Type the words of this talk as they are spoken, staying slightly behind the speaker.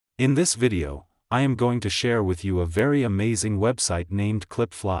In this video, I am going to share with you a very amazing website named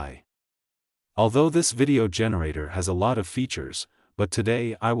Clipfly. Although this video generator has a lot of features, but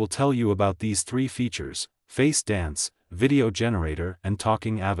today I will tell you about these three features: face dance, video generator, and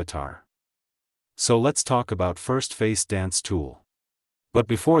talking avatar. So let's talk about first face dance tool. But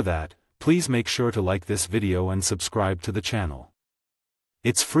before that, please make sure to like this video and subscribe to the channel.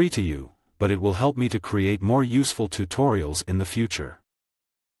 It's free to you, but it will help me to create more useful tutorials in the future.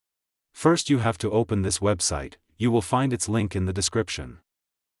 First, you have to open this website. You will find its link in the description.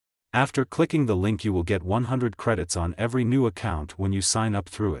 After clicking the link, you will get 100 credits on every new account when you sign up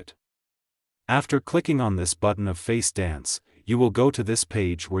through it. After clicking on this button of face dance, you will go to this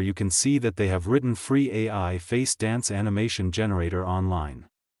page where you can see that they have written free AI face dance animation generator online.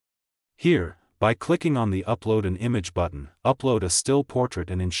 Here, by clicking on the upload an image button, upload a still portrait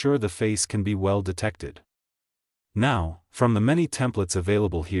and ensure the face can be well detected. Now, from the many templates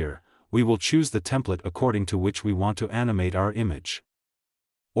available here, we will choose the template according to which we want to animate our image.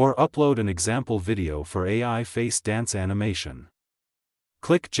 Or upload an example video for AI face dance animation.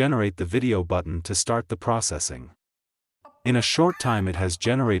 Click Generate the Video button to start the processing. In a short time it has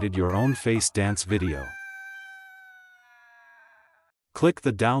generated your own face dance video. Click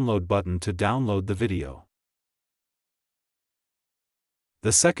the Download button to download the video.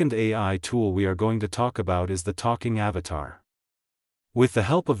 The second AI tool we are going to talk about is the talking avatar. With the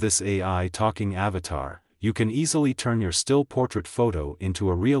help of this AI talking avatar, you can easily turn your still portrait photo into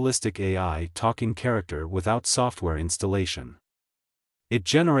a realistic AI talking character without software installation. It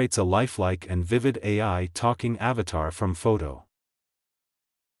generates a lifelike and vivid AI talking avatar from photo.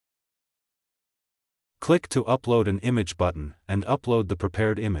 Click to Upload an Image button and upload the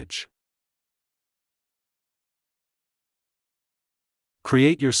prepared image.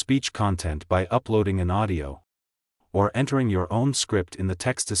 Create your speech content by uploading an audio or entering your own script in the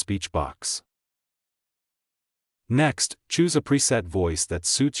text-to-speech box. Next, choose a preset voice that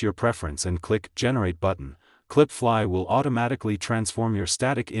suits your preference and click Generate button. Clipfly will automatically transform your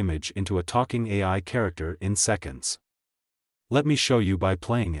static image into a talking AI character in seconds. Let me show you by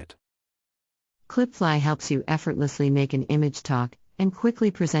playing it. Clipfly helps you effortlessly make an image talk and quickly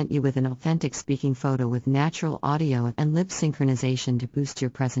present you with an authentic speaking photo with natural audio and lip synchronization to boost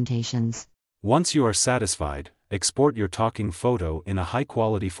your presentations. Once you are satisfied, export your talking photo in a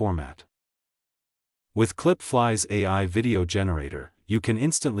high-quality format. With Clipfly's AI video generator, you can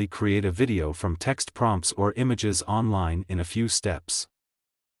instantly create a video from text prompts or images online in a few steps.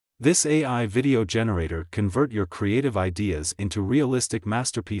 This AI video generator converts your creative ideas into realistic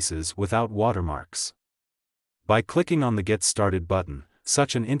masterpieces without watermarks. By clicking on the Get Started button,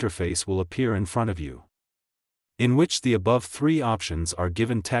 such an interface will appear in front of you, in which the above three options are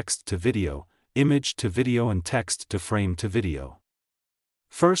given: text to video, image to video, and text to frame to video.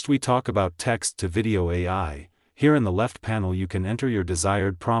 First, we talk about text to video AI. Here in the left panel you can enter your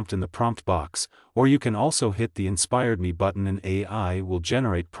desired prompt in the prompt box, or you can also hit the Inspired Me button and AI will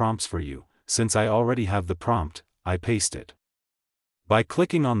generate prompts for you. Since I already have the prompt, I paste it. By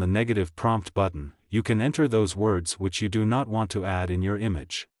clicking on the negative prompt button, you can enter those words which you do not want to add in your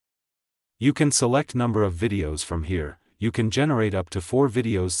image. You can select number of videos from here. You can generate up to 4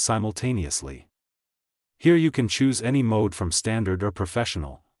 videos simultaneously. Here you can choose any mode from standard or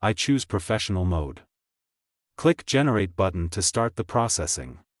professional. I choose professional mode. Click Generate button to start the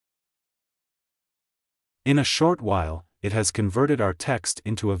processing. In a short while, it has converted our text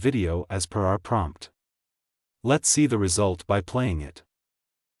into a video as per our prompt. Let's see the result by playing it.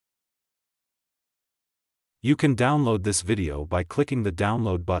 You can download this video by clicking the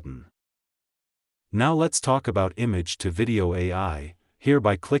Download button. Now let's talk about image to video AI. Here,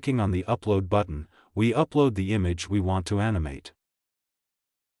 by clicking on the Upload button, we upload the image we want to animate.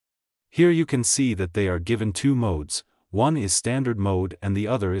 Here you can see that they are given 2 modes, one is standard mode and the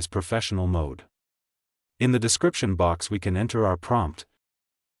other is professional mode. In the description box we can enter our prompt.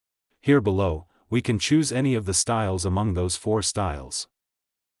 Here below, we can choose any of the styles among those 4 styles.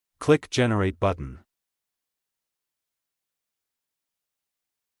 Click Generate button.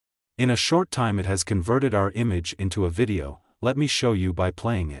 In a short time it has converted our image into a video. Let me show you by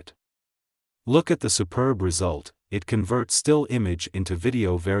playing it. Look at the superb result. It converts still image into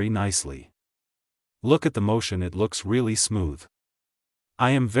video very nicely. Look at the motion, it looks really smooth.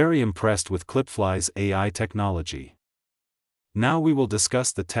 I am very impressed with Clipfly's AI technology. Now we will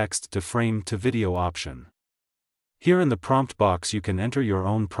discuss the text to frame to video option. Here in the prompt box you can enter your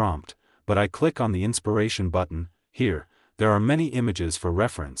own prompt, but I click on the Inspiration button. Here, there are many images for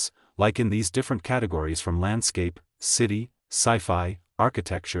reference, like in these different categories from landscape, city, sci-fi,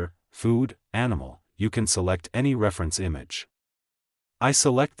 architecture, food, animal. You can select any reference image. I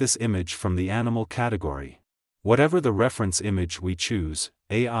select this image from the animal category. Whatever the reference image we choose,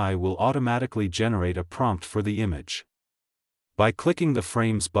 AI will automatically generate a prompt for the image. By clicking the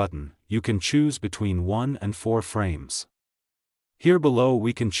Frames button, you can choose between 1 and 4 frames. Here below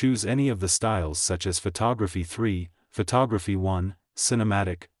we can choose any of the styles such as Photography 3, Photography 1,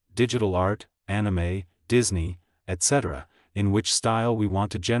 Cinematic, Digital Art, Anime, Disney, etc., in which style we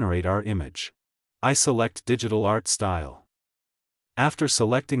want to generate our image. I select Digital Art Style. After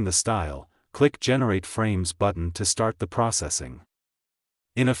selecting the style, click Generate Frames button to start the processing.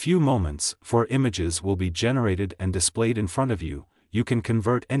 In a few moments, 4 images will be generated and displayed in front of you. You can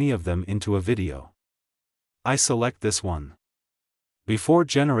convert any of them into a video. I select this one. Before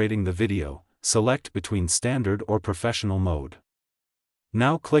generating the video, select between Standard or Professional mode.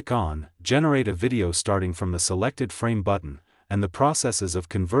 Now click on Generate a Video starting from the selected frame button, and the processes of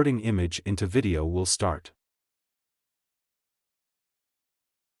converting image into video will start.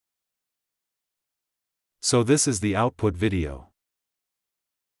 So this is the output video.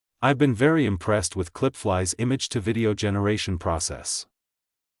 I've been very impressed with Clipfly's image-to-video generation process.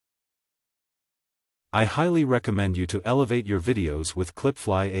 I highly recommend you to elevate your videos with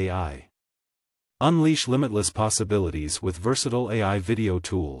Clipfly AI. Unleash limitless possibilities with versatile AI video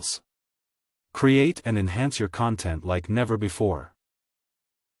tools. Create and enhance your content like never before.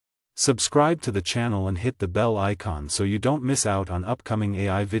 Subscribe to the channel and hit the bell icon so you don't miss out on upcoming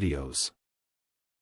AI videos.